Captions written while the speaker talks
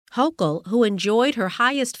Hochul, who enjoyed her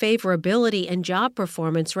highest favorability and job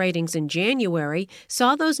performance ratings in January,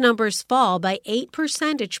 saw those numbers fall by 8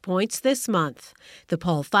 percentage points this month. The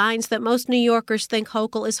poll finds that most New Yorkers think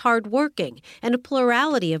Hochul is hardworking, and a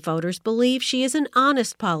plurality of voters believe she is an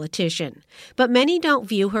honest politician. But many don't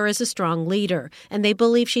view her as a strong leader, and they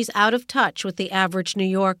believe she's out of touch with the average New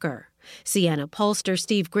Yorker. Siena pollster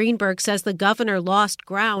Steve Greenberg says the governor lost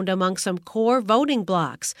ground among some core voting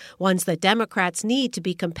blocs, ones that Democrats need to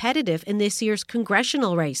be competitive in this year's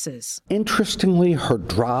congressional races. Interestingly, her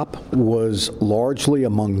drop was largely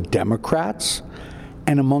among Democrats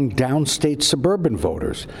and among downstate suburban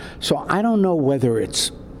voters. So I don't know whether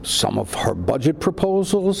it's some of her budget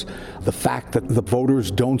proposals, the fact that the voters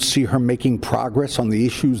don't see her making progress on the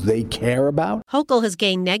issues they care about. Hochul has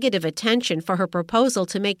gained negative attention for her proposal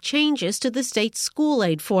to make changes to the state's school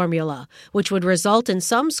aid formula, which would result in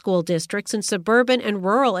some school districts in suburban and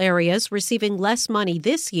rural areas receiving less money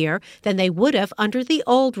this year than they would have under the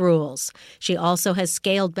old rules. She also has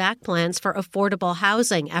scaled back plans for affordable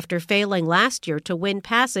housing after failing last year to win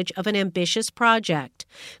passage of an ambitious project.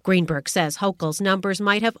 Greenberg says Hochul's numbers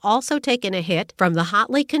might have also taken a hit from the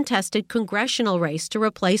hotly contested congressional race to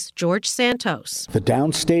replace George Santos. The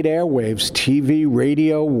downstate airwaves, TV,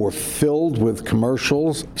 radio were filled with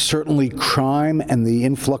commercials. Certainly crime and the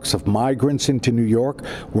influx of migrants into New York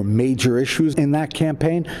were major issues in that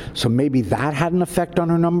campaign. So maybe that had an effect on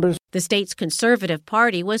her numbers. The state's Conservative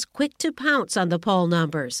Party was quick to pounce on the poll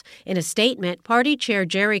numbers. In a statement, party chair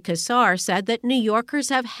Jerry Kassar said that New Yorkers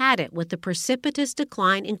have had it with the precipitous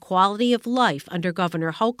decline in quality of life under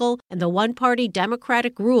Governor Hochul and the one-party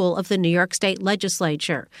Democratic rule of the New York State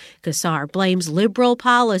legislature. Kassar blames liberal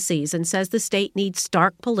policies and says the state needs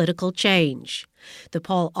stark political change. The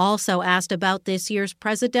poll also asked about this year's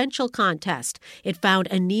presidential contest. It found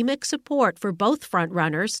anemic support for both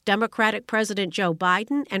frontrunners, Democratic President Joe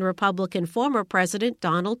Biden and Republican former President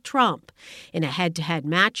Donald Trump. In a head-to-head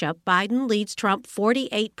matchup, Biden leads Trump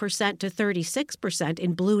 48% to 36%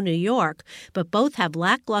 in blue New York, but both have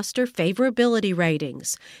lackluster favorability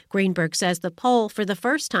ratings. Greenberg says the poll for the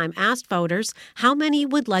first time asked voters how many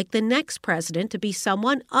would like the next president to be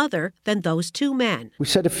someone other than those two men. We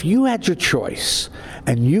said if you had your choice,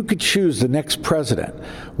 and you could choose the next president,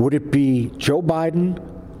 would it be Joe Biden,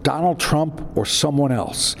 Donald Trump, or someone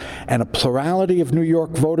else? And a plurality of New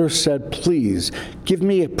York voters said, please, give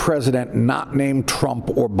me a president not named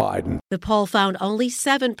Trump or Biden. The poll found only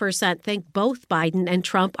 7% think both Biden and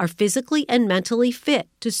Trump are physically and mentally fit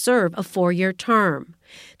to serve a 4-year term.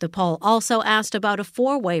 The poll also asked about a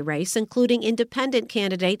 4-way race, including independent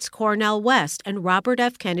candidates Cornel West and Robert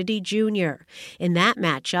F. Kennedy Jr. In that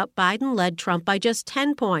matchup, Biden led Trump by just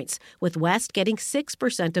 10 points, with West getting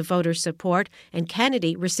 6% of voter support and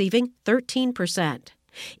Kennedy receiving 13%.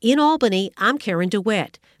 In Albany, I'm Karen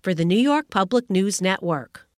DeWitt for the New York Public News Network.